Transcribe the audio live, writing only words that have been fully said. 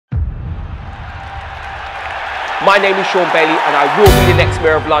My name is Sean Bailey and I will be the next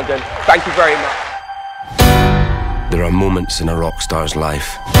Mayor of London. Thank you very much. There are moments in a rock star's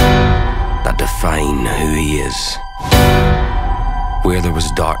life that define who he is. Where there was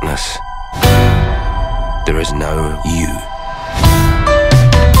darkness, there is now you.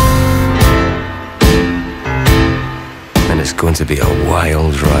 And it's going to be a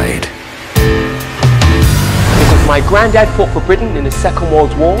wild ride. Because my granddad fought for Britain in the Second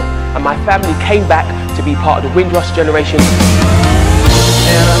World War and my family came back to be part of the Windrush generation.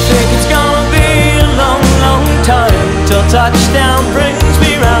 And I think it's gonna be a long, long time till touchdown brings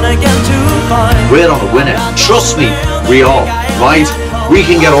me round again to find we're on a winner. Trust me, we are, right? We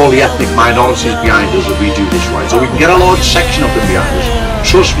can get all the ethnic minorities behind us if we do this right. So we can get a large section of them behind us.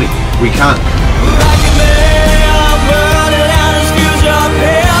 Trust me, we can.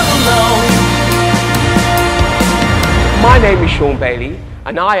 My name is Sean Bailey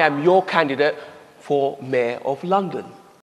and I am your candidate for Mayor of London.